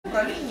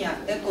управління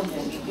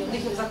економіки. У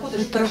них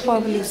заходиш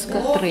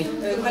Петропавлівська, 3.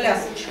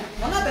 колясочка.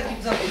 Вона так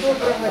і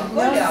заходить.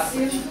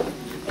 Колясочка.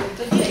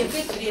 Тоді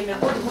якесь время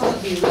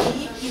отгородили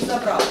її і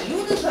забрали.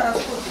 Люди зараз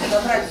хочуть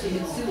забрати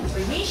від сил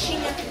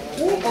приміщення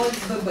у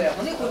ОСББ.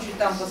 Вони хочуть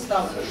там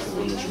поставити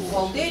свою чи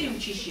бухгалтерію,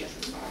 чи ще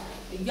щось.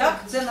 Як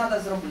це треба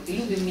зробити?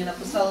 Люди мені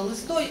написали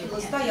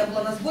листа, я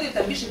була на зборі,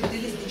 там більше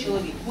 50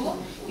 чоловік було,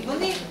 і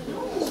вони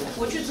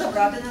хочуть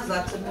забрати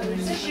назад це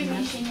приміщення. Це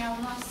приміщення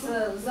у нас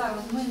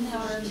зараз ми не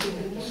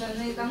орендуємо, вже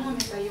не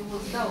економіка його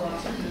здала,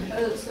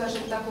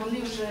 скажімо так, вони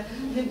вже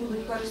не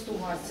будуть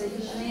користуватися,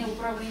 не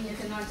управління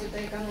фінансів та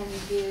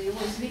економіки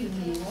його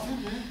звільнило.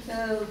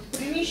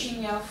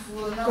 Приміщення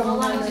на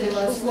балансі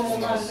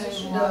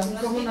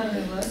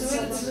комунальної власності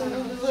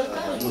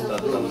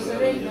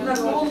на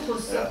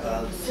конкурс.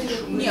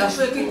 Ні, а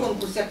що який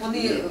конкурс? Як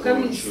вони...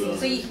 Комісія.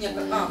 Це їхня...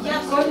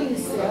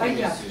 Комісія, а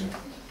як?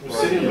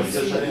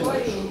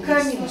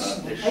 Комісія,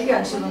 а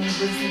як же вони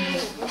без нього?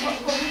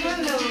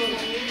 Комунальна,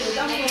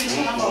 там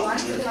на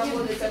балансі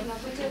знаходиться,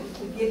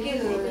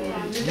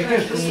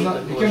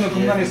 Яке на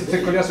комунальній це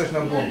колясочна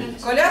бомба?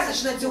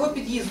 Колясочна цього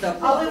під'їзду.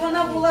 але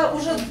вона була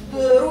вже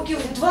років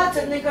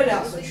 20 не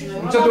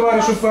колясочною. Це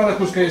товаришу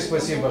Палиху скажіть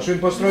спасибо, що він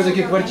построїв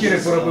такі квартири,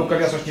 поробив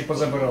колясочні,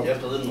 позабирав. Ні,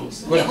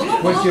 воно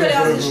було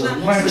колясочна.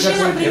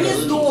 Мужчина приніс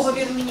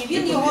договір мені,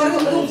 він його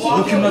орендував.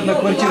 Двокімнатна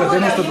квартира,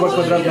 92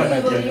 квадратних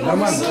метри.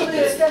 Нормально?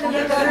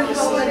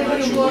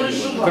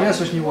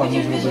 Колясочні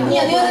ванну зробили.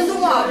 Ні, не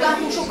орендував, там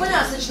що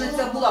колясочна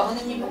ця була,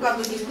 вони мені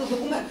показують якийсь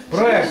документ.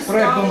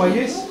 Проект дома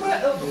є?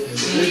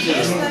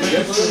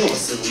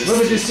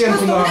 Вибити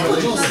стінку ногами.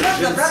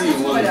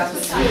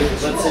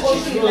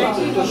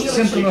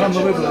 Стінку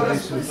ногами вибили.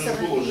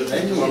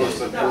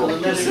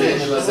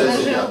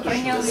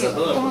 Прийняли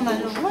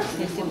комунальну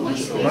власність,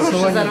 гроші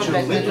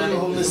заробляти.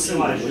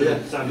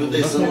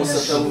 Людей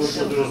заносять там в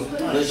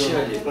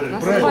началі.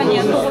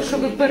 Названня того, що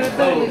ви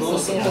передали.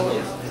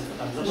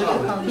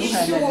 І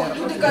все,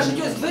 люди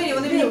кажуть, ось двері,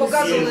 вони мені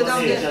показували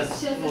там, де...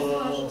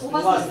 У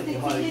вас є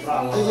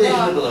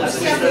Я не була,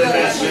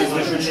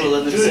 ви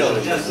чули, не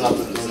взяли.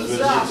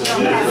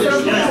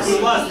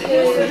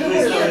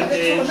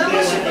 На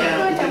ваше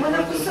питання ми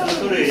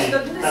написали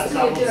так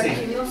само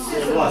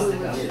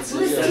власника.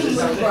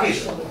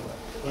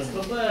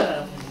 СББ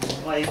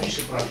має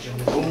більше прав,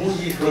 ніж Кому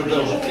їх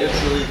продали,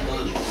 якщо їх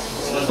продали?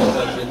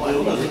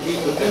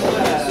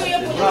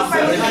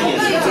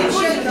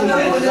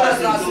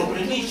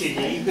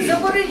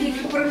 Забери їх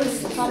і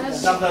принеси.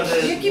 там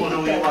навіть може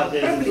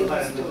воювати, може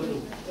воювати.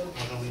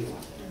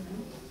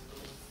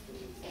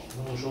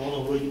 Тому що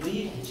воно вроді би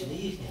їхнє чи не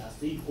їхнє, а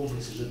стоїть в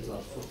комплексі житла.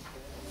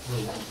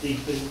 Стоїть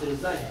перед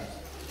зданням.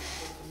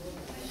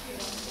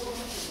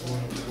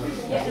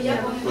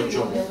 По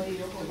чому?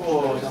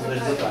 О, там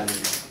десь задання.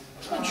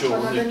 Чого?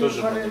 Вони теж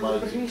не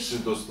мають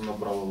свідоцтва на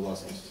право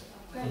власності.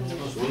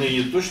 Вони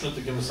є точно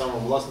такими самими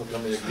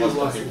власниками, як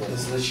власники.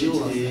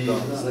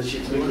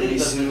 Значить, ми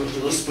комісію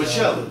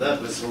розпочали,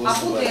 без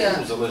голосування.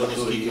 А Залежно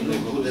скільки в них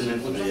буде, не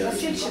буде.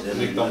 У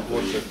них там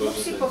площа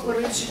Всі теж.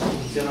 попереджені.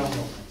 Все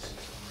одно.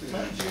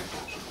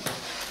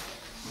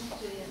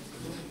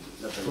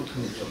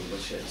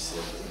 Вибачаюся,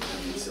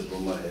 це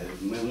бумаги.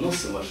 Ми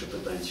вносимо ваші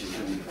питання, чи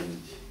вже відповідь?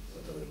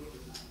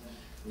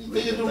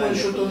 Я думаю,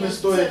 що то не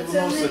стоїть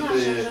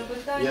вносити.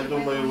 Я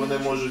думаю, вони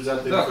можуть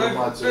взяти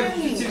інформацію.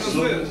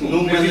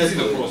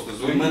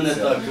 У мене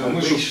так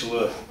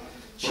вийшло,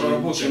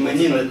 чи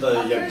мені не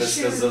так, як би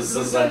сказати,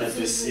 за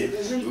зайнятості.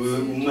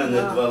 У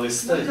мене 2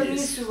 листа є.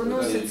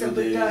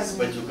 Люди з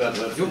Батюка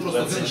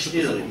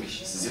 24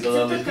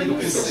 зібрали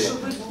підписи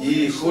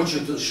і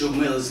хочуть, щоб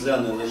ми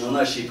розглянули на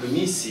нашій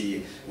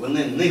комісії.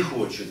 Вони не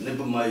хочуть,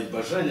 не мають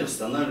бажання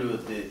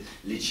встановлювати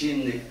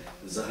лічильник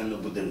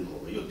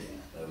загальнобудинковий,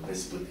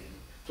 без будинку.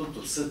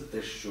 Тобто все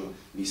те, що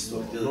місто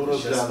Охтирська.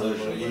 Розглянемо.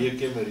 І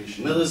якими Ми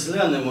рішеннями?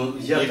 розглянемо,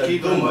 я Які так ми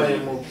думаю.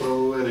 маємо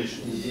правове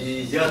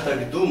рішення? Я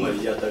так думаю.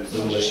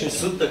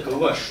 Суть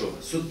такова,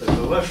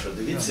 що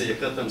дивіться,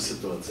 яка там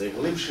ситуація. Як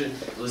глибше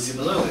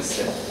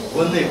розібралися,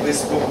 вони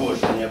без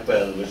погодження,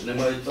 певно, ж не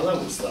мають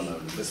права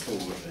встановлювати, без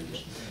погодження.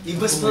 І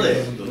без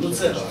проєкту. Ну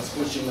це раз,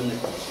 хочемо, не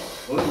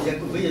хочемо.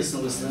 Як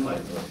вияснилось, немає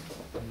права.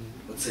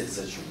 Оце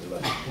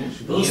зачудувати.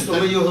 Просто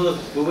ми його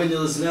повинні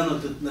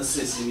розглянути на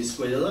сесії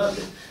міської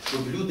ради,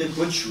 щоб люди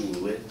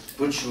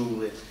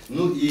почули.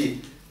 Ну і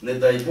не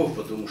дай Бог,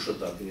 тому що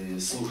так,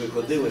 слухи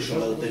ходили, що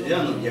на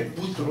Дерев'яну, як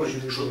будь-то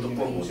що то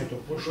погодив.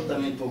 Що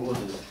там він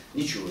погодив?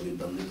 Нічого він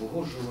там не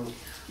погоджував.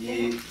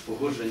 І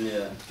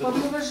погодження...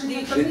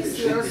 Повноваження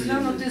комісії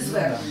розглянути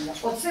звернення.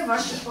 Оце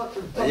ваше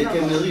А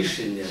яке ми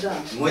рішення? Да.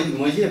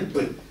 Моє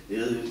б,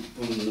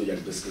 ну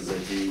як би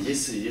сказати,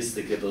 є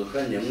таке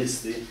прохання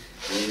внести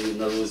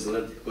на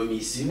розгляд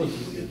комісії,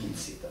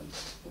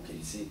 в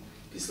кінці,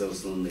 після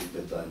основних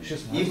питань.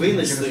 І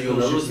винести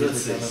його на розгляд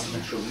сесії,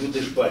 щоб люди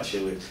ж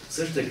бачили.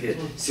 Все ж таки,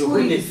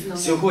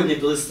 сьогодні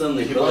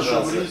представник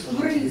Болгрази.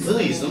 В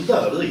Різному,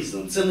 так, в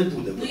Різному. Це не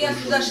буде. Ну я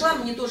туди йшла,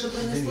 мені теж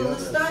принесли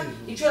листа,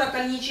 і вчора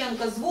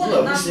Кальниченко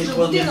дзвонив, наш вже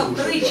будинок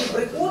тричі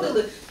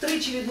приходили,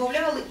 тричі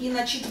відмовляли, і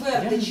на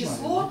 4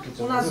 число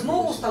у нас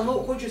знову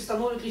хочуть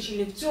встановлювати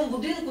лічильник. В цьому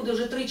будинку, де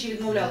вже тричі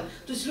відмовляли.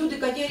 Тобто люди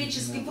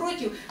категорично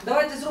проти,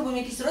 давайте зробимо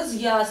якісь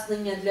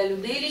роз'яснення для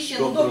людей, і ще,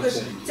 ну добре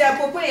ж, ця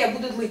епопея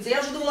буде длитися.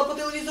 Я вже думала, по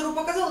телевізору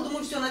показала,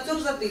 думаю, все, на цьому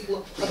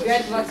затихло.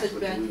 Опять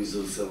 25.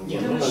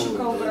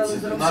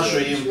 Нащо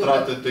їм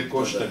тратити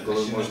кошти,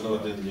 коли можна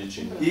один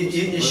лічильник?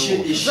 І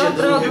ще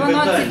Завтра о друге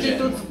 12 питання.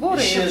 тут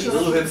збори, Ще я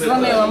друге дзвонила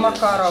питання.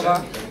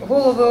 Макарова.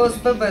 Голови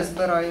ОСББ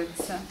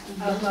збираються.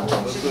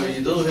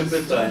 І друге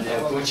питання.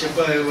 По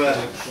Чапаєва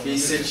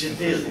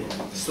 54,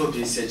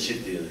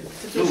 154.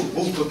 Ну,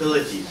 був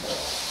кооператив.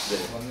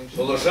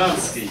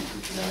 Положанський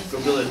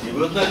кооператив.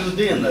 І одна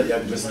людина,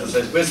 як би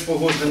сказати, без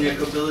погодження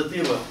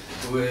кооператива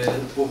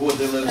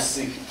погодила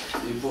всіх,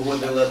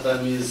 погодила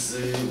там із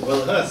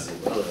Волгази.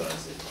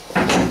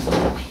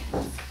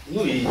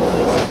 Ну і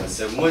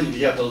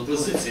моя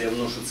пропозиція, я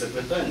вношу це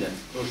питання,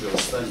 теж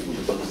останнє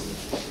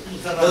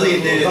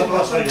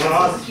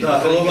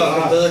голова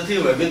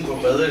кооператива, він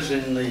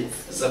попереджений,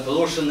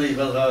 запрошений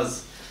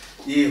Волгаз.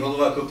 І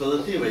голова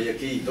кооператива,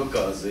 який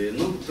доказує,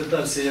 ну,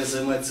 питався я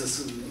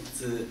займатися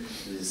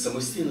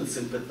самостійно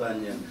цим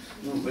питанням.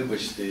 Ну,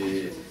 вибачте,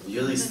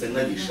 юристи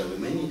навішали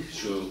мені,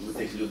 що у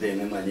тих людей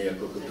немає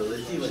ніякого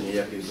кооператива,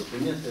 ніяких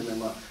документів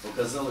немає.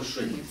 Оказалось,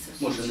 що ні.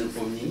 Може, не в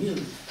повній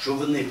мірі, що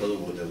вони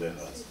проводили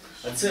газ.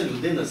 А ця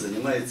людина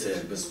займається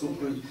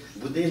скупкою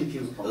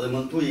будинків,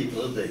 ремонтує і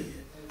продає.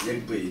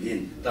 Якби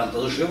він там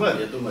проживав,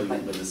 я думаю, він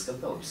би не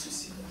скатав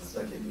сусідів,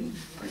 так як він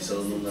все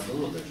одно на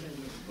продажі.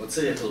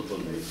 Оце я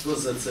пропоную. Хто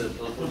за це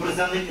пропонує?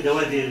 Представники,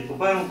 давайте по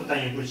першому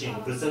питанню включимо.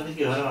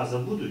 Представники Гараза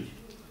будуть?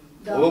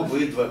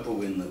 Обидва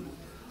повинні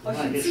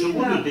бути. Якщо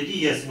будуть, тоді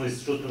є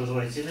смисл, що тут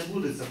розвивається. Не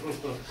буде, це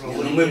просто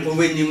Ну, ми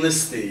повинні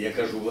внести. Я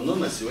кажу, воно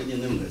на сьогодні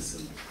не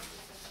внесено.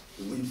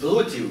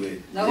 Проти ви?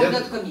 На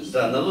розгляд комісії.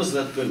 Так, на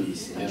розгляд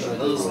комісії.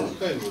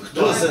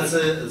 Хто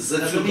за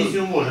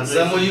комісію може.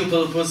 За мою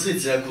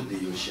пропозицію, а куди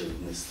його ще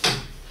внести?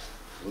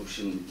 В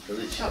общем,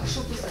 речі. Так,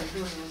 що писати?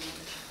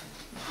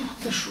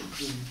 Та що,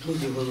 ну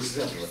його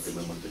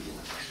розглядуватимемо тоді.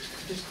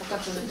 Тобто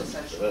поки що не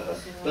писати. Ага.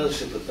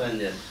 Перше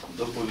питання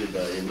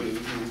доповідає.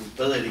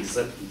 Перелік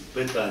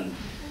питань,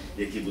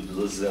 які будуть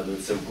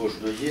розглядуватися в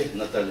кожного є.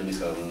 Наталя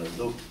Михайловна,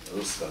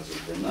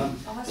 розказуйте нам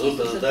про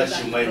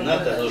передачу майна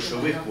та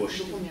грошових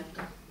коштів.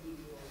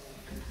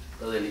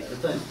 Перелік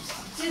питань.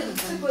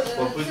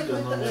 Попитка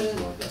номер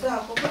 2.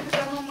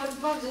 Попитка номер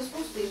 2 в зв'язку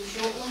з тим,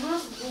 що у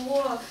нас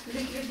було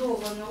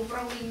ліквідоване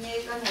управління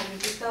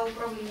економіки та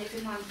управління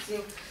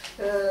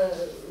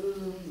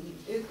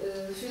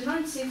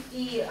фінансів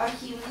і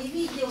архівний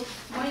відділ.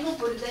 Майно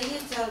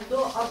передається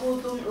або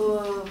до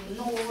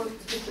нового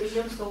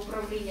підприємства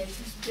управління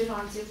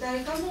фінансів та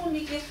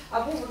економіки,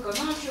 або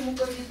виконавчому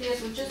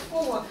комітету.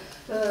 Частково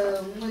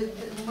ми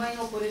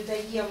майно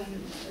передаємо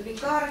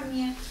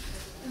лікарні.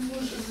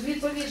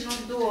 Відповідно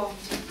до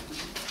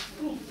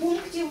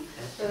пунктів,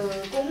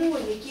 кому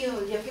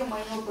яке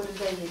майно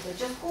передається.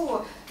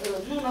 Частково,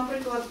 ну,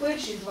 наприклад,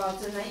 перші два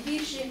 – це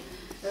найбільші,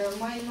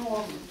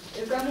 майно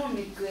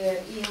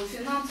економіки і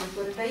фінансів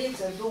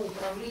передається до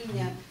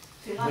управління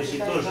фінансів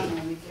та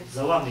економіки.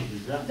 За вами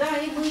йдуть, так?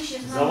 Так, і ми ще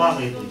з За вами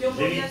нами йдуть. йдуть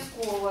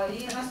обов'язково,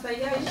 і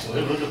настоящі,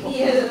 Ви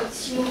і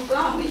з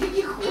шнурками,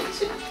 які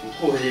хочуть.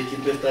 У кого які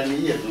питання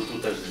є, то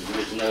тут аж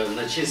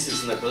на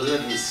чесність, на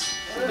порядність.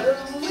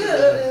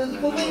 Ви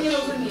повинні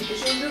розуміти,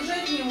 що в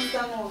бюджетній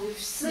установі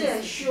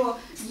все, що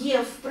є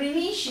в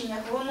приміщеннях,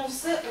 воно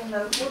все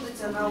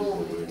знаходиться на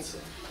обліку.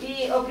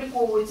 І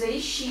обліковується і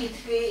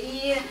щітки,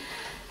 і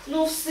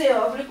ну все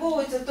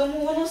обліковується, тому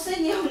воно все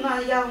є в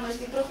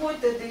наявності.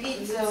 Приходьте,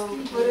 дивіться,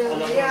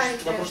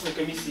 перевіряйте. На прошлій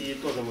комісії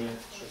теж ми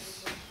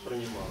щось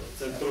приймали.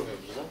 Це друге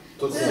вже,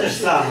 так? Це ж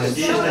саме,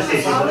 більше на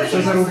сесії.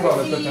 Що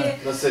зарубали питання?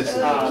 На сесії.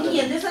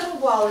 Ні, не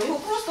зарубали, його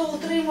просто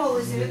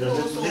утрималися від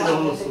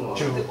голосування.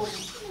 Чого?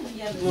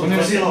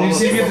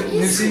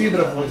 Не всі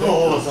відра будуть.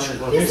 Одного голоса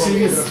не Не всі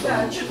хватає. відра.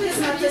 Так,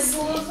 14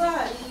 було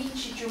за, і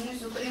інші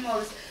чомусь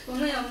утримались.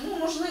 Вони, ну,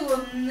 можливо,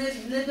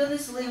 не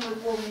донесли ми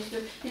повністю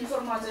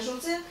інформацію, що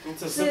це... Ну,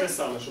 це все те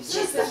саме, щоб...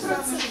 Це те саме.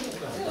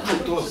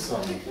 Хто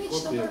саме?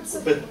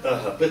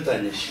 Ага,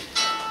 питання ще.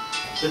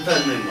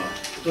 Питань нема.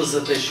 Хто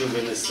за те, щоб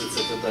винести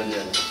це питання,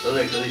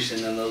 проект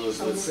рішення на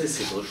розгляд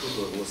сесії, прошу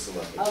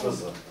проголосувати. Хто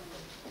за?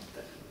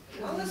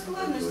 Але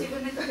складності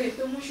виникають,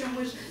 тому що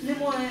ми ж,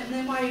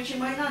 не маючи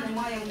майна, не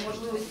маємо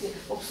можливості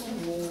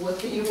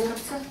обслуговувати його.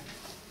 Так.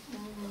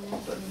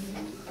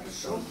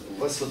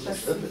 У вас одне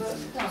питання?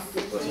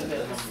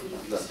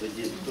 Так.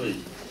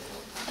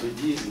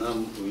 Тоді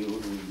нам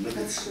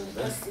медицина,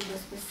 так?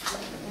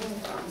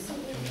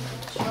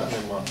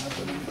 Нема.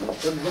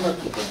 Вона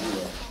тут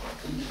була.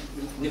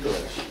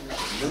 Ніколаївич,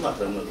 нема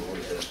там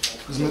надовольте.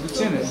 З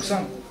медицини,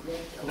 Оксана?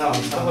 Да,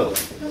 Ага.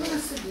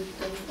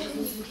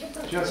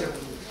 Зараз я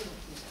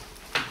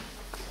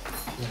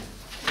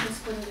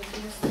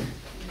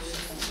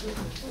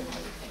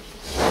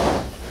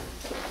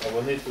А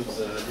вони тут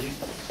взагалі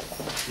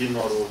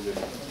кіно роблять.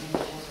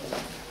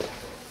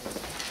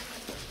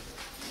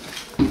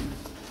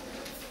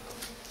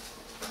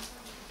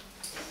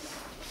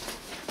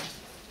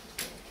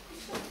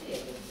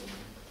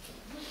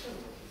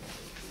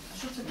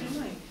 Що це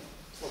приймає?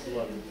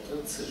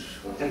 Це ж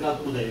Так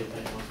откуда її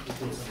приймати?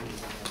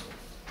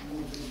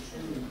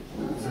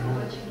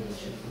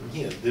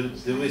 Ні,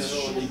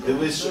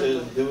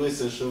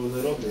 дивися, що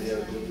вони роблять. Я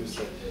дивлюся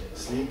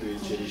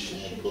слідуюче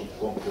рішення про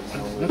комплекс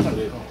номер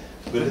 3.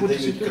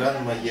 Передають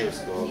кран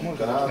Маєвського,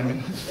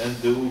 кран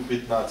НДУ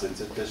 15,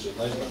 це те, що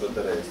знаєш, на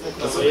батареї.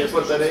 А своїх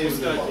батареїв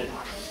немає.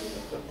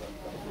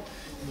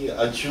 Ні,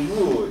 а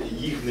чому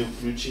їх не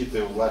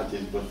включити в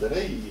вартість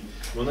батареї?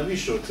 Ну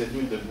навіщо це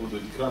люди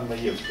будуть кран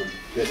Маєвського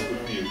 5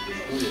 копійок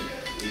коштує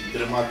і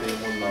тримати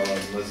йому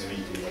на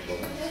звіті на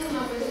балансі?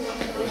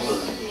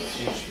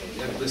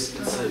 якби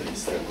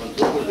спеціаліста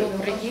контролю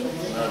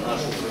на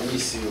нашу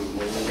комісію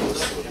моєму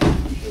особі.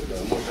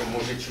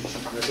 Може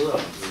чуть-чуть не дала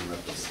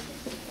написано.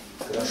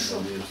 Кран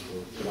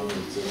Маєвського, кран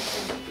це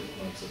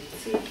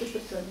 15.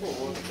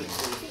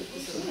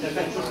 Так,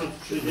 а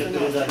що йде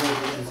передача?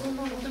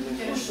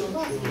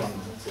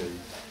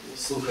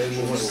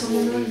 Слухаємо вас.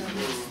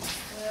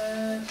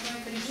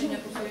 Проект рішення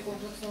про свій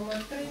комплекс номер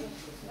 3.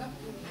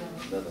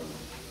 Да-да.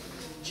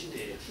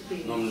 4.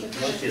 Номер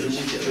 4.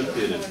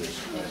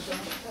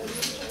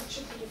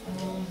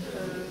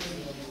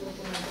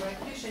 Пропонуємо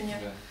проект рішення,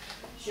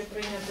 що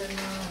прийняти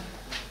на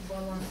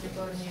баланс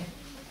лікарні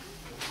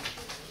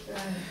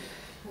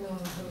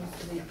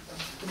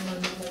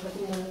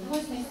комунальну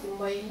власність,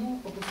 майну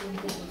по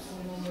комплексу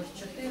номер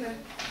 4,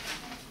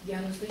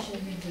 діагностичне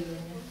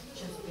відділення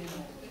частини.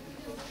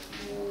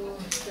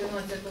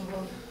 13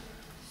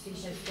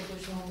 січня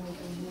поточного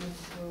року був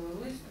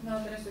лист на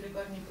адресу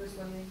лікарні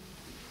присланий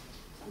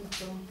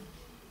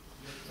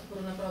про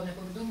направлене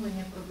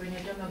повідомлення про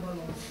прийняття на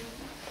баланс.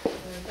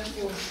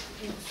 Також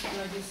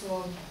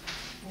надіслав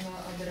на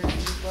адресу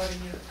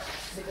лікарні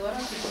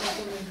декларацію про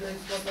готовність до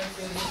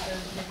експлуатації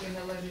об'єктів, які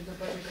належать до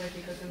першої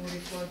третьої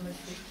категорії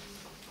складності.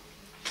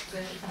 Це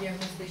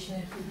діагностичне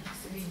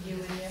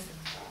відділення.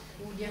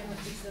 У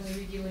діагностичному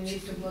відділенні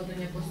є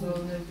обладнання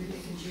поставлене у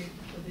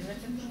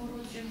 2011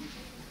 році.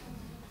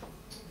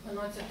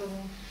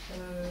 12-му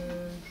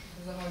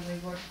загальною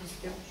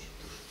вартістю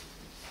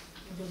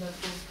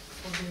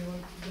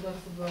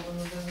додатку 2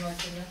 воно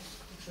зазначене,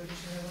 якщо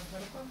рішення у вас на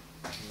руках,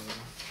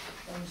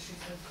 там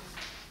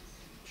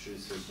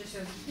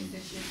 62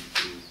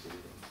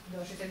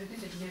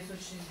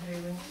 906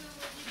 гривень.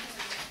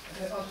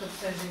 Акт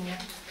обстеження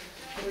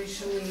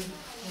пройшли,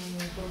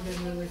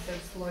 продивилися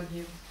в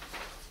складі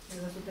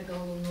заступника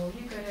головного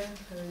лікаря,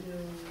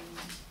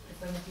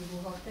 представників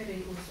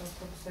бухгалтерії,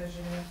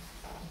 обстеження.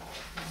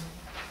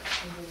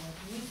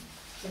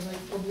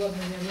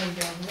 Обладнання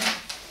наявне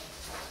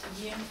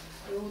є.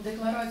 У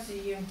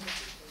декларації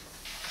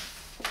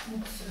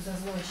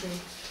зазначив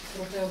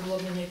про те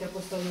обладнання, яке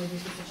поставлено у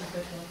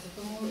 2015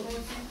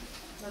 році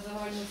на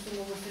загальну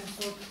суму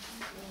 814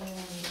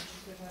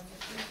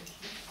 тисяч.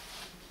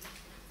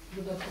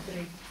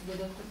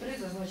 Додатку 3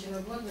 зазначене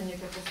обладнання,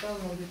 яке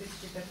поставлено у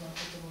 2015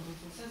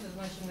 році. Це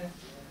зазначене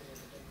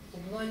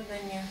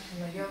обладнання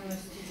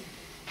наявності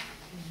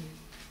є.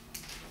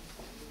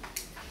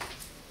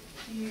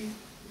 І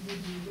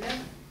будівля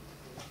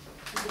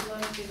у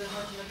декларації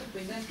зазначена, тобто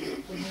йде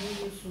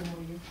однією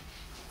сумою.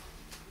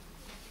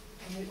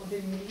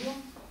 1 мільйон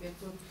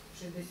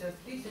 560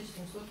 тисяч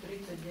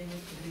 739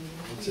 гривень.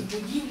 І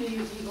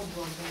будівлею, і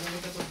обладнанням,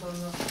 яке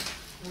поставлено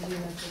у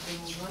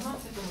 11-му,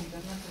 12-му і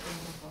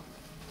 15-му роках.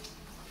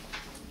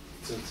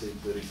 Це цей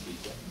перехід,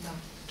 так? Так.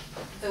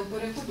 Це у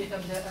переході,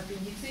 там де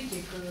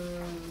апендицитик,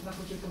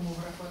 напроти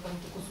томографа, там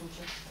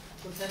кусочок.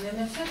 Це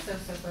не все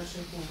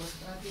перший поверх,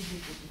 а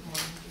апендицитик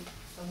маленький.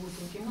 Там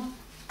 8 кімнат.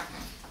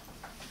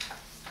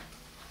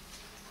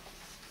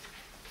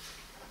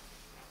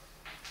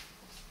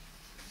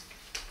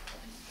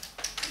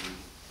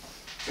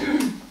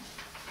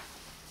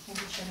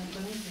 Обіцяємо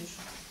комісію,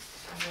 що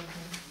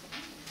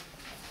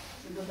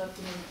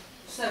додатку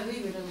все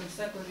вивірили,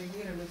 все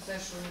перевірили, все,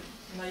 що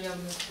в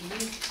наявності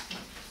є.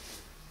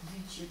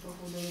 Двічі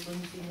проходили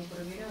комісійно,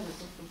 перевіряли,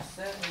 тобто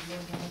все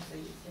обладнання це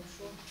є.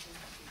 Якщо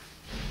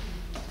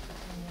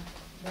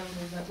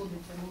давно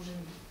знаходиться, може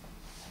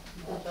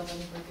тут або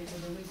не пройти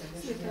подивитися, де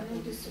що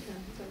знаходиться.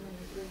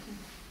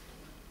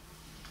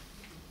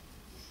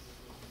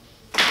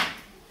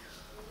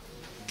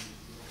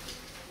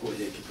 Ой,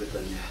 які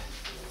питання.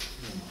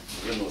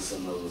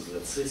 Виносимо на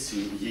розгляд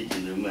сесію.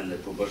 Єдине в мене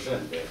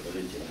побажання,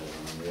 Валентина,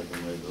 я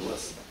думаю, до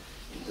вас.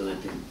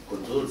 Дати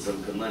контроль за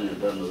виконання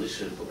даного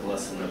рішення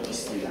покласти на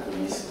постійну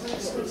комісію з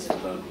міського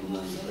світла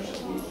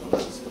комунального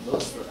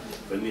господарства.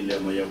 Фамілія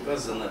моя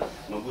вказана.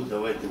 Мабуть,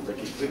 давайте в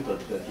таких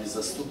випадках і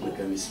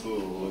заступника міського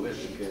голови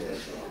ЖКГ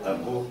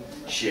або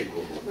ще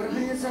кого.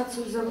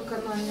 Організацію за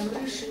виконанням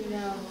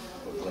рішення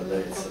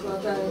покладається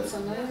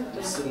на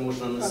це. Все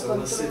можна не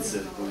согласитися,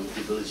 коли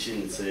ті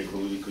далечині, це як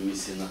голові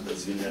комісії треба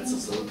звільнятися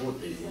з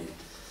роботи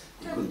і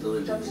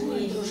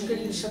Трошки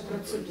інша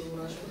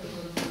процедура.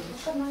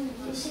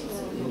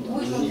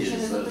 Ні,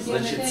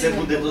 значить, це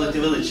буде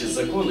противиличі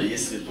закону,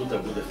 якщо тут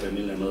буде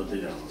фамільне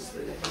молодиянство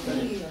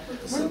стояти.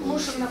 Ми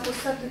можемо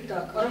написати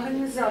так.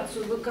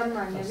 Організацію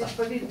виконання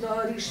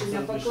відповідного рішення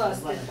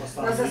покласти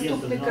на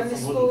заступника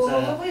міського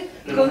голови,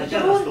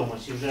 контроль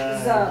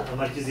за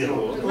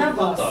на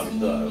вас. Так,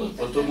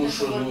 так. Тому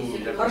що,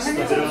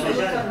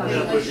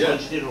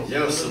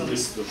 я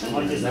особисто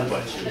не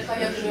бачив.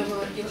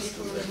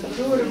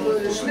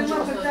 Нема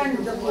питань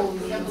до повного.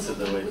 Це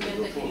давайте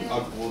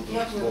доповнимо.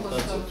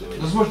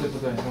 Дозвольте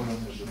питання, можна?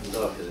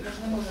 Так,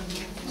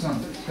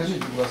 Олександр, скажіть,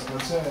 будь ласка,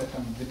 це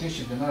там в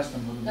 2012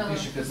 році, в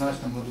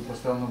 2015 році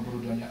поставлено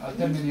оборудовання, а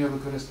термін його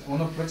використання,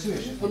 воно працює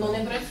ще? Воно не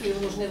працює,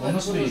 воно ж не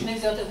Воно стоїть. не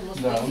взяти, воно Да,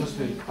 стоїть. воно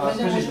стоїть. Ми А не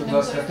скажіть, можемо будь не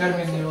ласка, взяти.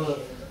 термін його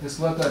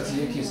експлуатації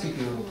який,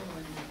 скільки років?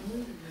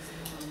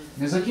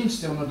 Не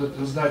закінчиться воно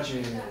до здачі?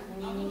 Ні,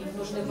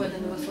 воно ж не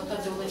введено в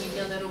експлуатацію, воно ні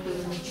дня не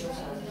робили нічого.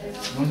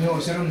 У нього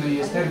все одно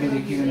є термін,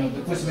 який він,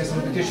 допустимо, якщо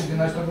в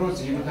 2012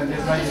 році, йому там є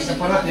знайдені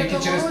апарати, які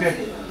через 5...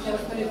 Я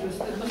вас переб'ю.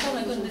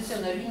 Металний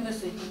кондиціонер, він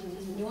висить,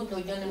 ні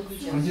одного дня не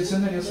включається.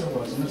 Кондиціонер я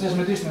согласен. Ну це ж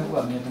медичне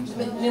обладнання там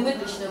стоїть. Не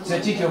медичне. Це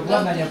тільки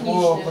обладнання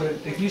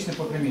технічне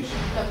по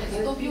приміщенню. Так,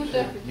 і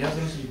комп'ютер. Я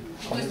зрозумів.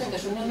 Хтось таке,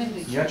 що не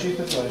медичне. Я чую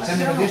питаю. Це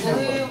не медичне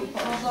Коли обладнання.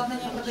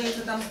 обладнання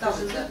продається, там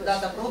ставиться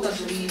дата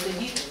продажу і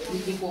тоді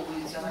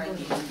відліковується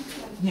гарантійно.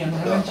 Ні, ну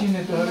гарантійне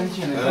то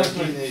гарантійне. Просто,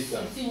 Гарантійний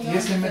так.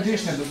 якщо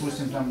медичне,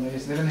 допустим, там,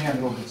 якщо рентген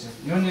робиться,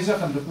 його не можна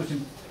там,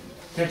 допустим,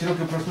 5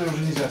 років пройшло,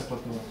 вже не можна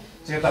експлуатувати.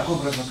 Це я так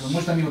образно кажу.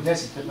 Може там його 10-15.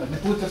 Не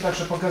плутайте так,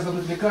 що поки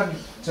здадуть лікарню,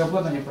 це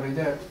обладнання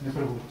перейде в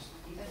непригодність.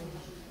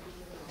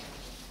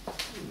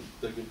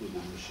 Так і буде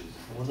мужчина.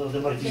 Воно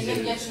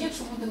демартизує.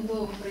 Якщо будемо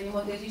довго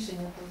приймати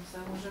рішення, то це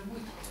може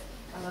бути.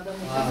 А на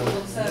даний А, час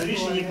було все. ну,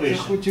 рішення актуально.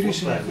 пише. Хоч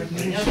рішення, хоч не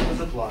Прийняти рішення.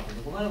 безоплатно.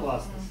 Комунальна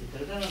власності,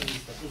 територіальне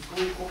місто,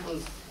 пусковий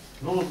комплекс,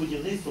 нове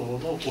будівництво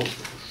головного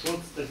корпусу. Що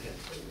це таке?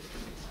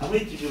 А ми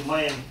тільки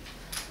маємо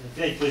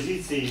 5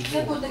 позицій,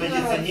 Це по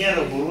декларації. кондиціонер,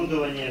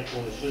 оборудовання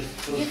якогось, щось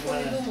Є трошки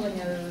мене.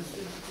 повідомлення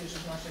ті ж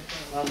наших.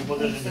 А, ну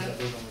подожди, не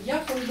повідомлення.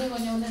 Як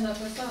повідомлення вони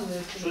написали?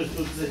 Щось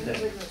тут не те.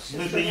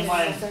 Ми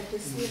приймаємо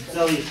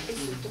цілий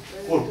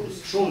корпус.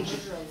 Що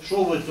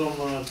в цьому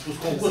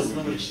пусковому корпусі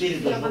номер 4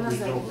 должно бути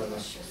зроблено?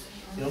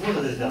 Його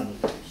можна десь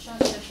глянути?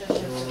 Щас.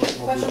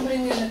 В першому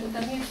примірнику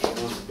там є.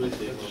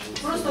 Розбитий,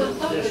 мабуть. Просто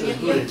так, Я ще як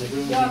дурить,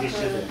 ви як мені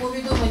ще не.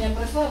 повідомлення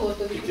прислало,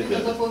 то відповідно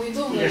до Я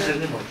повідомлення. ще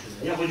не бачу.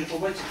 Я хочу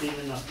побачити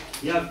іменно,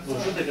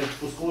 що таке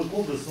пусковий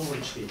комплекс номер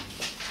 4.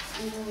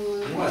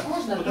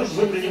 Можна Тому що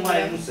ми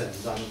приймаємо усе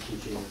в даному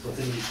випадку, по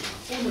цим рішенням.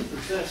 Повністю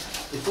це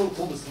пусковий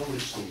комплекс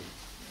номер 4.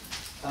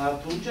 А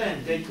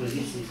получаємо 5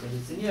 позицій,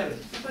 кондиціонери.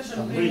 В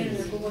першому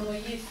примірнику воно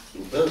є.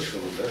 у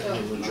першому, так?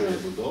 Ну, що є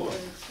будова?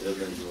 Я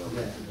так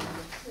думаю.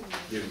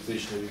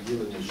 Юридичне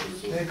відділення,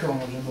 що Та яка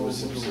воно вже нова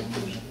будова?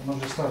 Воно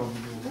вже стара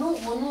будова. Ну,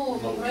 воно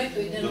по проекту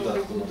йде нова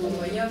додатку будова.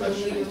 номер Як би ми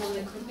перший. його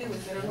не крутили,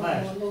 все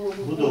Знаєш, одно нову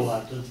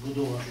будова, тут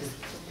будова.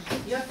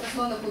 Я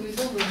прислала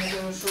повідомлення,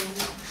 що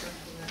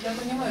я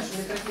розумію, що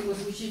некрасиво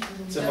звучить.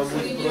 Це, Я мабуть, в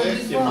сьогодні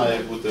проєкті обізвала. має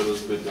бути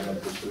розбито на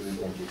пускові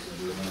комплексі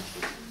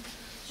 12.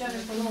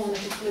 Зараз поновлено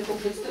пусковий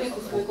комплекс 3,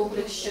 пусковий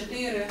комплекс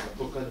 4.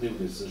 Поки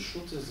дивлюся, що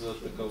це за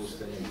така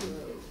установка?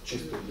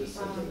 Чисто для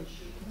себе.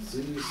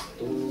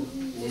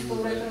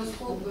 Цистовий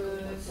мікроскоп,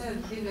 це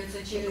дивляться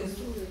через,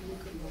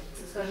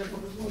 скажімо,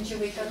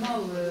 кучовий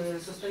канал,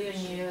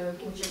 состояние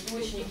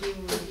кучевочників,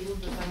 і от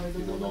саме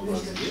І воно у до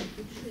вас є?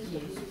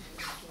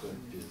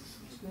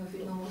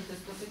 Неофітно можете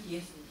спросити,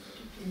 є.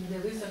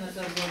 Дивився на це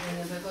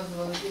обладнання,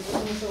 заказували.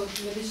 Тому що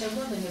медичне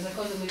обладнання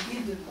заказували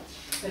під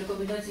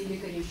рекомендації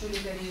лікарів. Що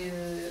лікарі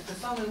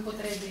писали в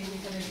потребі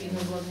необхідне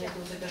обладнання, то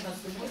це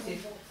 15 році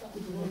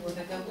було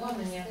таке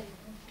обладнання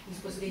із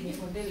останніх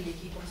моделей,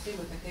 які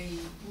просили, таке і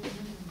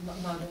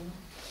надано.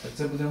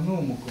 Це буде в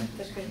новому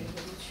комплексі?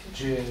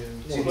 Чи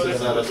Це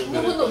зараз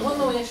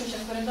Воно, якщо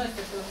зараз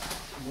передасться, то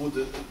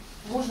буде,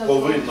 можна...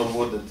 повинно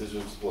вводити в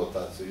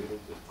експлуатацію.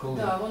 коли?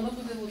 Так, воно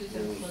буде вводитися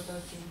в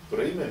експлуатацію.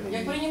 Приймемо.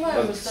 Як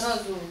приймаємо, то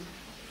одразу...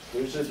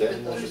 Той же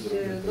день може До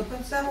зробити.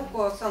 кінця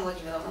року, Оксана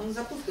Владимировна, ми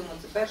запустимо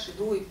це перший,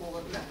 другий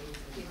поверх для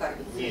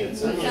лікарні. Ні, Це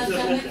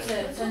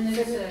це не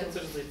це.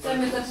 Це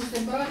ми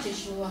запустимо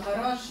прачечну,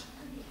 гараж.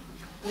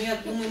 Ну, я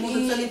думаю,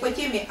 може це не по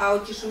темі, а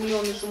от ті, що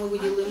мільйони, що ми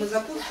виділили, ми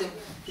запустимо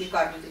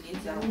лікарню до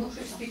кінця. Ну,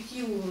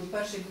 перспектив,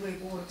 перший, другий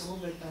поверх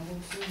робить, там,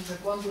 вже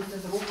конкурси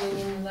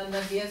зроблені,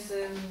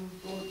 навіси,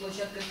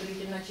 площадка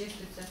строїтельна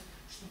чиститься,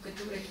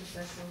 штукатурить, все,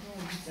 що, ну,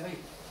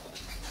 обіцяють.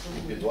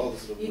 підвал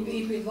І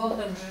зробили. підвал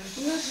там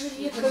же У нас же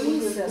є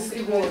комісія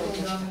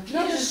створена.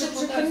 Надо, щоб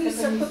вже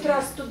комісія хоч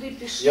раз туди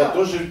пішла. Я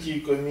теж в тій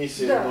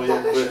комісії, Да. ну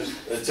якби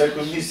ця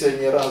комісія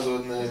ні разу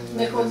не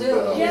не ходила,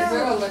 збиралася. не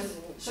збиралась.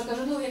 Що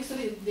кажу, ну як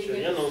собі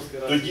Яновська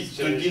рада.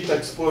 Тоді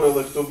так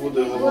спорили, хто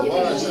буде голова,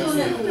 Кожну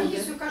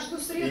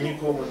і середу.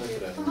 нікому не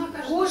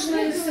треба.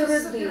 Кожної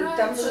середи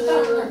там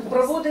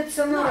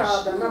проводиться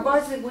нарада на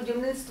базі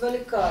будівництва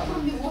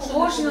лікарні.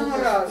 Кожного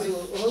разу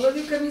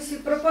голові комісії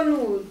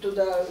пропонують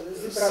туди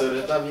зібрати.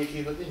 Середа в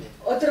якій годині?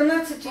 О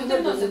 13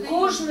 годині.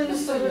 Кожної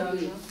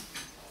середи.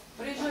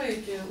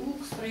 Приїжджають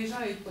УКС,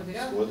 приїжджають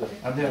подрядники. Згода?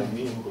 А де?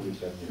 Мінімум по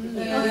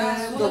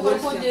лікарні. Воно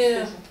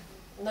проходить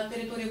на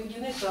території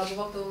будівництва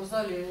або в актовому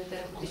залі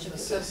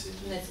Сесії.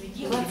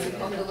 відділення,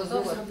 актового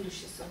залу.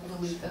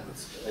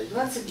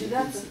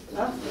 29,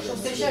 а? Що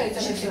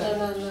зустрічаються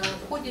на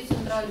вході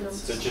центральному,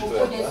 Це четвер,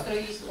 входять так?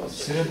 строїтство.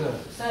 Середа.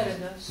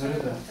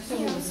 Середа.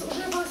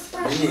 Уже вас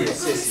Ні, спрашивают.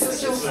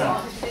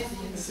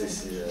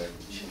 сесія.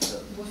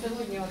 Бо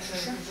сьогодні оце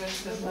вже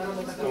теж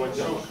народна така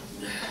Командировка.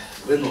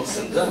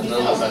 Виносимо, так? На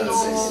розгляд до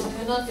сесії.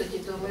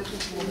 12, то ми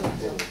тут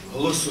будемо.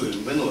 Голосуємо,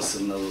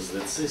 виносимо на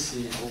розгляд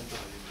сесії.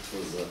 Хто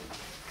за?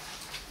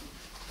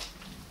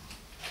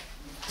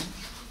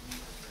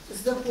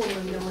 З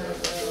доповненнями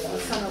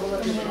Оксана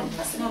Володимирівна.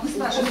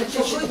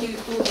 Сьогодні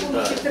У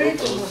пункті 3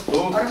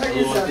 Хто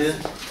організація. проти?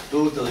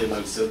 Хто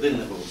утримався? Один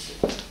не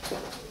голосував.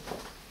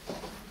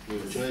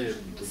 Вивчає.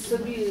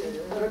 Собі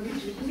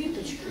робіть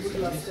відміточки, будь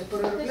ласка,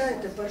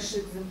 переробляйте перший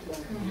екземпляр.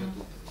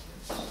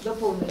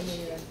 Доповнення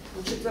є.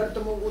 У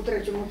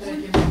третьому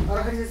пункті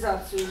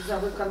організацію за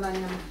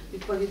виконанням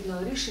відповідного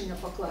рішення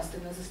покласти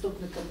на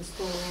заступника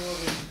міського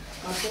голови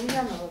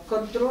Мартинянова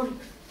контроль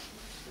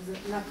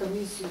на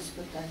комісію з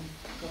питань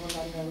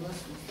комунальної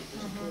власності та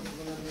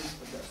житлово-комунального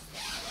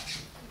господарства.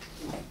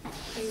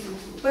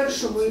 І в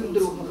першому і в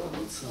другому.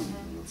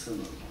 Це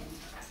норма.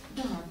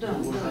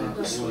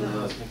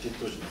 Власники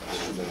точно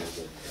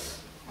прийшли.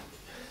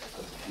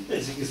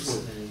 Десь якісь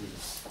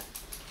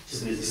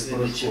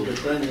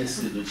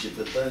Слідуючі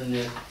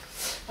питання.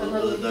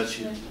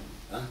 Передачі.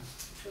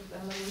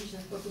 аналогічно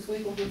спортивний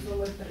комплекс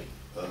номер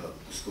 3.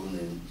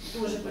 Пусковний.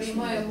 Дуже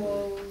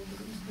приймаємо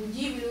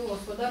будівлю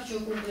господарчого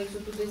комплексу,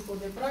 туди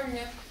входить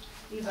пральня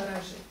і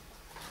гаражі.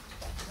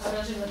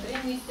 Гаражі на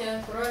 3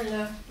 місця,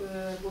 пральня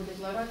по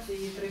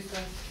декларації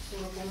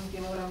 340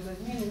 кг за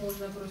зміну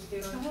можна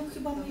простирати. Ну,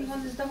 хіба ми його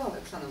не здавали,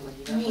 Оксана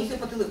Владимирівна? Ні. Я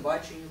по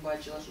телебаченню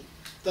бачила, що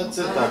Та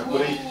це так,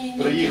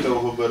 приїхав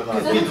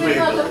губернатор, Це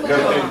губернатор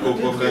картинку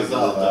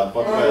показали, а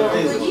папер.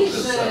 Тоді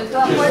ж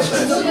Там, бачите,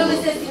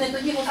 з'явилися стіни,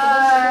 тоді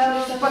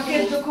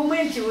пакет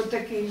документів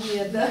отакий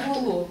є, да? не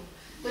було.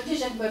 Тоді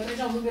ж, якби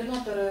приїжджав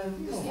губернатор,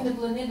 стіни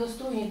були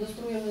недостроєні,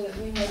 достроїли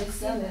виміри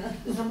стіни,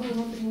 зробили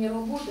внутрішні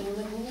роботи, але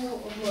не було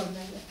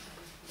обладнання.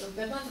 В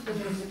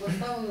 15-му році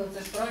поставили це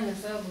ж правильно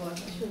все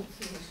обладнання.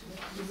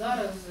 І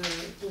зараз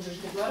теж ж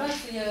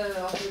декларація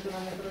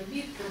автовиконаних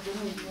робіт,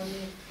 пропонують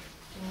вони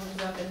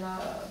взяти на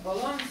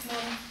баланс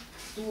нам,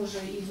 теж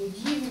і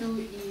будівлю,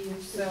 і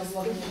все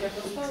обладнання для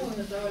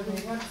поставлено,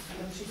 загальної вартості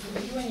там 6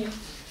 мільйонів.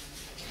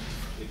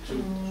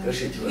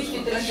 Кажіть,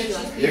 236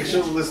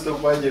 Якщо в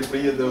листопаді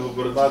приїде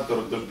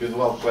губернатор, то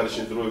підвал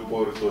перший, другий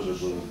поверх теж буде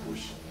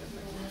впущений.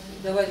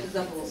 давайте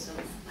запросимо.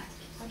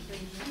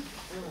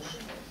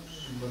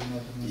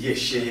 Є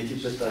ще які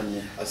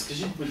питання? А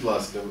скажіть, будь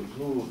ласка,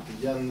 ну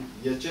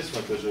я чесно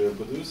кажу, я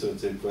подивився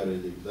цей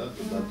перелік, да,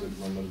 додаток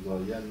номер 2,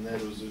 я не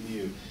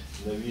розумію,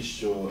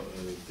 навіщо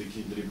такі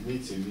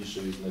дрібниці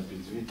вішають на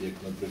підзвіт, як,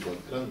 наприклад,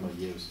 кран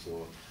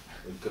Маєвського,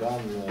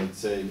 кран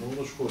цей, ну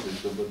воно ж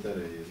ходить до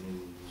батареї, ну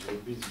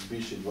зробіть,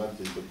 збільшіть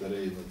вартість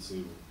батареї на цю.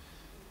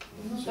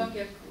 Ну так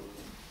як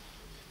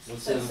Ну,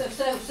 все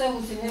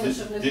оцінили,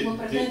 щоб не було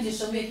претензій,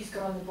 що ми якісь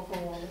крани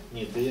пакували.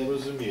 Ні, то я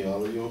розумію,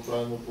 але його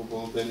правильно по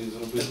бухгалтерії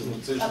зробити, ну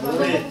це ж А ну,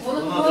 воно Вона по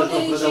должна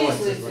бухгалтерії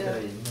продаватися з числиться.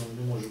 батареї,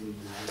 не може бути.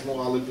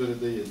 ну але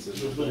передається.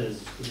 Що буде,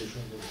 що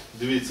буде.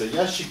 Дивіться,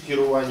 ящик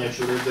керування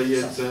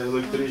передається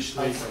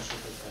електричний,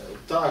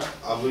 так,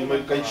 а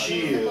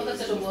вимикачі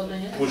Це ж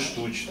обладнання.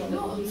 поштучно.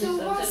 Ну, це у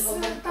вас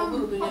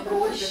там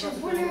попроще,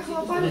 более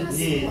глобально.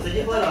 Ні, це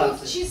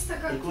декларація. Чисто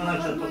как Як вона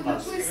вже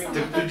показує. написано.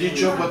 Так тоді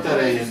чого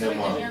батареї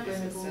немає?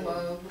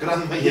 Кран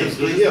Ні,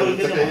 Маєвського є,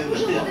 батареї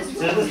це немає.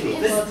 я розумію.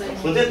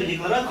 От эту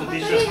декларацію ти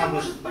зараз Батарея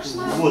сам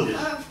пошла вводиш.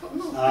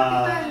 в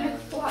А- капитальных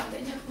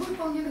вкладениях,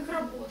 выполненных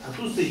работ.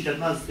 А тут стоїть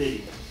 15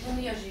 рік.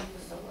 Ну я ж їх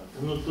писала.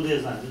 Ну туди я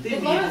знаю. Ти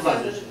мені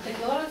показуєш.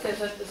 Декларація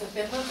за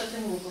 15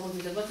 роком,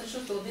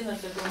 26.11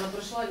 вона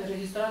пройшла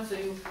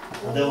реєстрацію.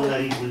 А де вона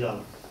рік гуляла?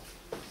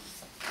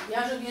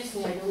 Я ж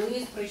об'ясняю,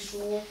 лист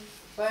прийшов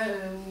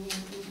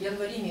в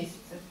январі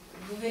місяці.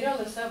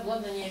 Вивіряли все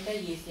обладнання, яке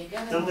є, яке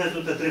Там немає.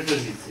 де тут 3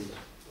 позиції.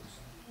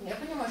 Я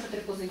розумію, що 3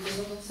 позиції,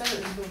 але все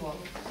розбивало.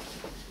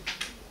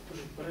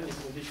 Перелік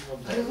медичного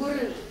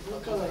Григорий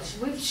Николаевич,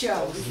 вы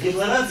вчали.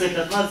 Декларація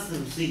 15,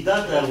 стоїть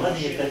дата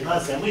введення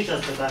 15, а ми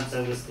зараз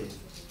питаємося ввести.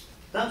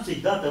 Там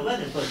стоїть дата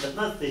введення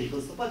 15 рік,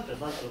 листопад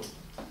 15 року.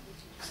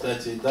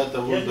 Кстати, дата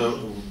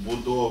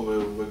вбудови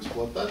в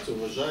експлуатацію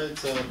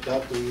вважається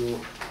датою,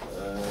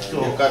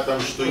 яка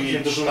там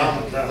стоїть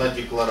штамп на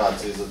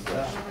декларації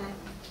затверджена.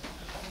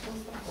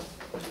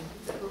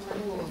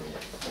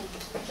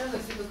 Почали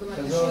всі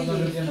документи, Казала що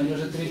одна є. людина, я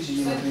вже тричі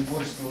її на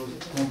Приморську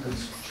конкурс.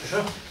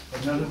 Що?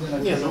 Одна людина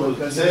Ні, ну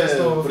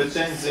це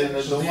претензія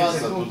не до вас,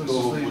 а до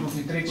того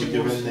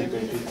будівельника,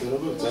 який це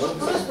робив. Це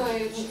Просто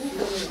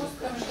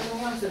там ж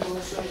нюанси були,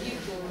 що їх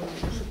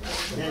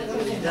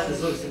Я не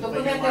зовсім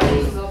документи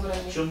розумію,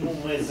 забрані. чому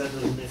ми це не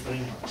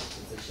приймали.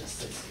 Це час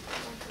сесії.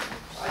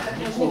 А так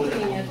Ніколи можна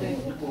не було, прийняти.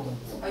 ніколи.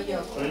 А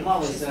як?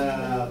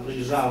 Приймалося,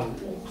 приїжджав,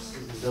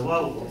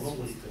 здавав, воно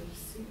буде.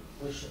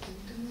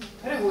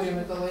 Григорій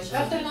Миколаївич,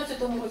 а в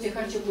 13-му році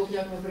харчоблок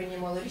як ми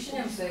приймали?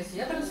 Рішенням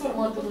сесії. А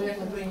трансформатор як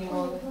ми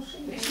приймали?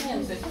 Рішенням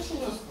сесії. Ну, що ви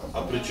розказуєте?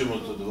 А при чому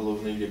тут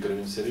головний лікар,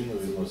 він все рівно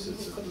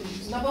відноситься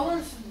до На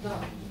баланс, так.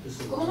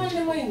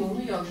 Комунальне майно,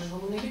 ну як же ж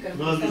головний лікар?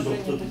 Ну, а візок хто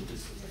прийняти?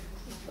 підписує?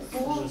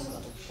 Кого?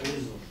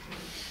 Візок.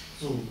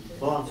 Ну,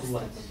 баланс у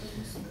владі.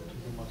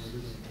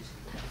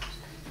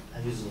 А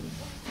візок?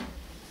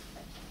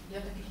 Я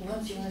таких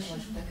нюансів не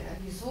знаю, що таке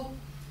авізо.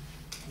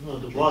 Ну,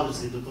 то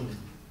базовий документ.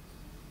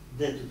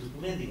 Де тут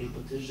документ, який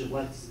підтверджує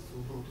вартість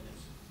цього продукту?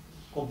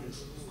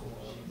 Комплексно.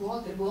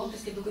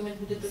 Бухгалтерський документ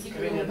буде тоді,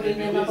 коли ми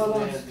приймемо на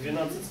баланс.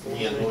 12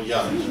 Ні, ну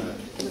як же?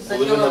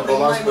 Коли ви на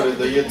баланс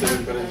передаєте, ви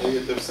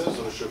передаєте все з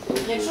розшифровкою.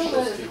 Якщо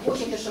ви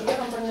хочете, щоб я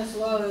вам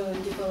принесла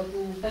типу,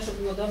 те, що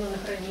було дано на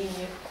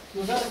хранення,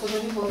 ну зараз по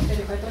новій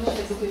бухгалтерії, хай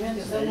приносять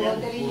документи, все в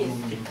бухгалтерії є.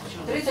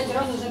 30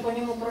 разів вже по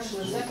ньому пройшли,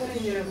 все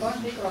перевірили,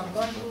 кожен екран,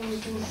 кожну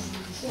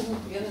шугу,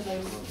 я не знаю,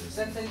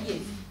 все це є.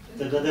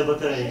 Так, а де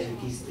батарея,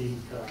 який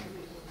стоїть кран?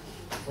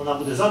 Вона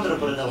буде завтра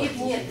передаватися?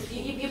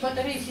 І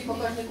батареї всі по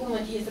кожній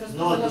кімнаті є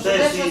Ну, розписано, от що де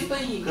де ж що ці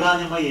стоїть.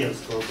 крани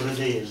Маєвського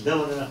передаєш, де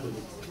вони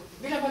знаходяться?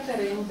 Біля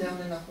батареї, ну де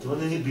вони знаходяться.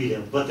 Вони не біля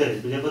батареї.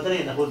 Біля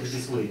батареї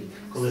знаходитесь ви,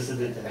 коли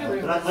сидите.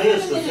 Кран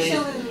Маєвського це є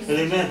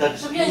елемент.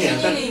 Щоб я Ні, ще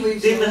не так, лівий.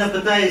 ти мене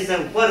питаєшся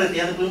впарити,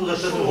 я не пойму, за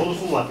що ти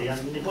голосувати. Я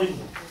не пойму.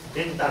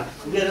 Я не так.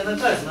 Уверена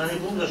так, але я не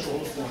пойму, за що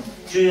голосувати.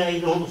 Що я і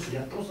не голосую. Я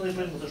просто не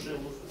пойму, за що я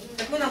голосую.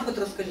 Так вы нам хоть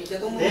расскажите, я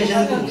Та думаю, я ще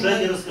не пойму, що я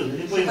не розкажу.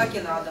 Не пойму. как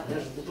и надо. Я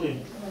ж не пойму.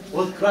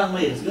 От кран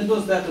Маєвський, він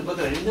дозволяє здати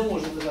батарею, він не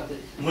може здати.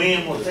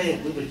 Мимо, це як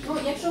вибачте. Ну,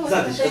 якщо ви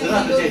Затишка, хочете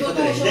додати до цей того,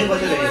 батареї, що де ми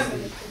батарея приймемо,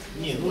 стоїть?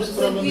 Ні, ну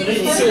справа не Ви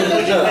просто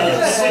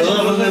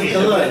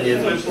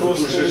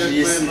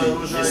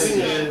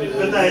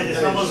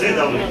Питаєтесь, на мозги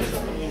дали.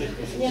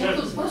 ні,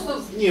 ну тут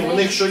просто... Ні, в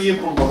них що є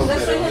по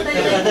бухгалтерії.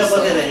 Де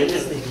батарея?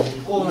 Об'ясніть.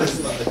 Ніколи Не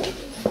знаю.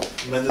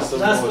 В мене Нас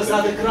самого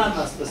писати таке. кран,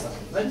 нас писати.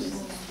 Значить,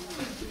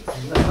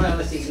 знаю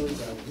на всіх витягів.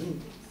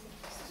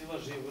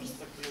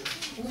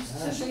 Ну,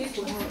 все, що є,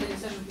 то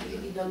все ж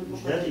і дали.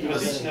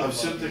 А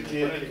все-таки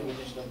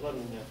медичне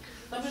обладнання.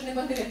 Там же ж не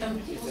батарея, там...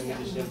 Це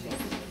медичне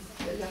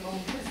Я вам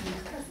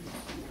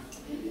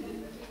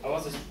А у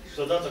вас є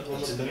додаток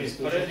номер 3,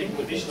 перелік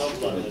медичного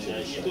обладнання.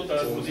 І тут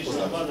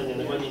медичного обладнання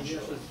немає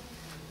нічого.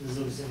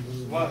 Зовсім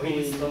Ваги,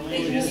 Мені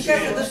станови.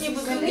 кажется, должны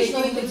бути люди,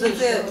 які будуть за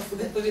це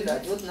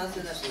відповідати. От нас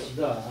і знайшли.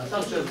 Да, а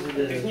там зараз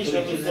буде...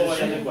 Технічного тут слова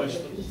я не бачу.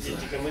 Тут є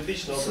тільки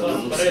медичного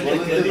обладнання, По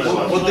перелік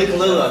медичного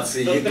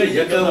декларації, До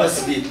яка у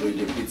вас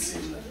відповідь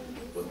офіційна?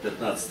 От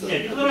 15 Ні,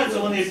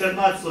 декларацію вони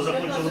 15-го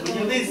закінчили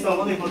будівництво,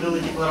 вони подали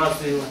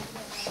декларацію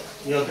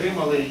і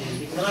отримали.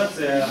 І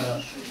декларація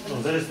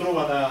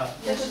зареєстрована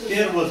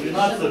 1,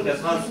 12,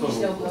 15 року.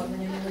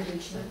 обладнання не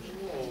медичне.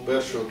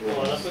 першого.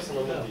 О,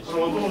 написано медичне.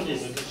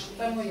 Правоохоронність.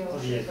 Це моя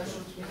Об'єкт.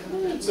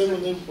 Ну, це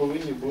вони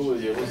повинні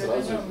були його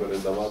зразу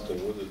передавати,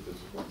 вводити в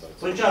експлуатацію.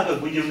 Початок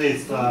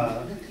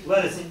будівництва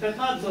вересень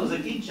 15-го,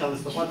 закінчення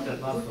листопад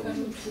 15-го.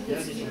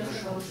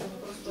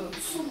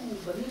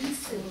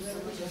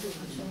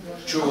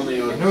 Чого вони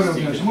його Григорій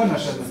Володимирович, можна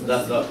ще?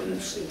 Да, да.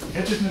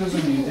 Я щось не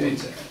розумію,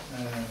 дивіться.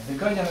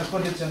 Лікарня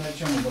знаходиться на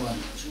чому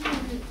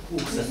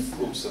балансі?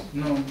 купсом?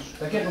 Ну,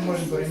 так як ми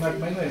можемо переймати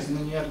майно, якщо ми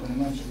ніякого не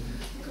маємо?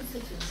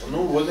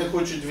 Ну, вони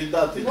хочуть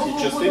віддати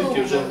ці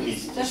частинки вже в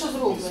місті. Те, що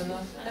зроблено.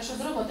 Те, що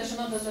зроблено, те, що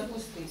треба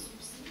запустити.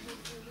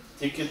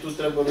 Тільки тут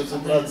треба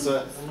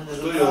розібратися,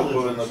 хто його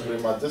повинен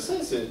приймати,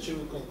 сесія чи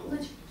виконком.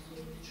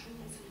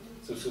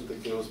 Це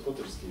все-таки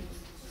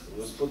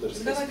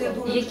господарська Давайте, я справа.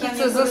 думаю, Які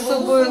питання це за собою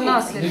проголосуємо.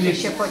 наслідки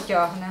ще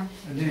потягне?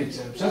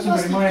 Дивіться, зараз ми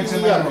приймається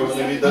ніякого майно.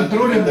 не віддають,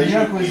 Контролю не дають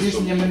ніякого місту.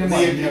 здійснення ми не Не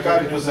маємо.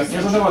 лікарню Я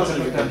закінчити, задавав це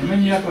теж питання. не Ми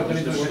ніякого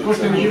дають. територію.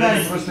 Кошти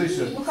виділяємо просто і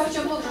все. Ну,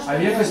 харчоблок же ж А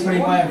якось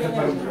приймаємо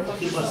тепер.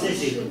 Хіба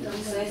сесії?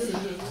 Сесії.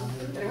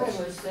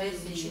 Тривожні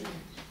сесії.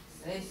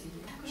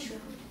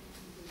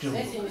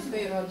 Сесії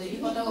міської ради. І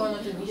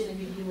патологоанатомічне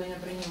відділення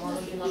приймало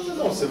фінансове.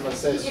 Виносимо на І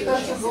сесію.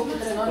 харчоблок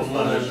 13.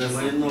 Обмежене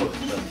майно,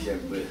 так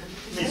якби.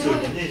 Не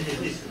сьогодні, не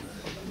сьогодні.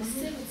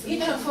 І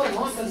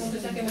трансформатор,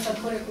 з такими там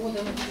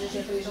переходами,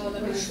 я приїжджала на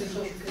місце,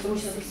 що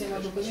зручно з усіма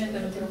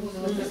документами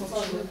перевозила, це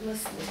показували.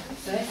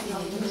 Сесії.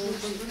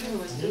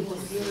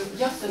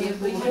 Як це не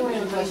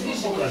приймаємо?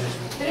 Рішення.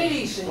 3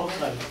 рішення.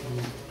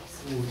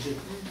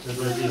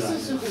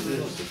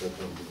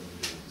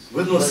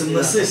 Виносимо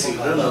на сесію,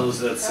 да, на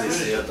розгляд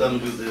сесії, а там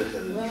люди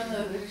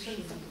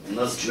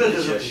нас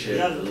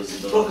чаще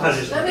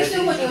Покажеш. Та ви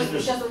сьогодні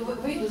зараз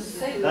вийду з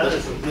сесії.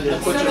 Ми не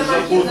хочемо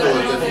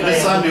запутувати, ми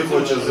самі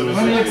хочемо У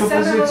мене є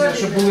зрозуміти. пропозиція,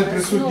 щоб були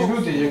присутні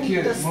люди,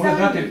 які могли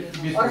дати відповідь.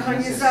 на сесію.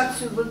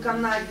 Організацію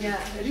виконання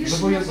рішення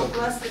Зобов'язати.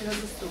 покласти на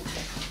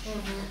заступника.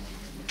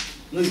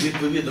 Ну і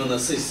відповідно на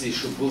сесії,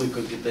 щоб були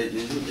компетентні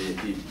люди,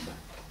 які,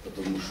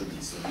 тому що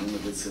дійсно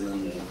медицина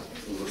не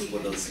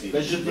господарські.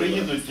 Хай же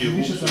приїдуть ті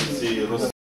ці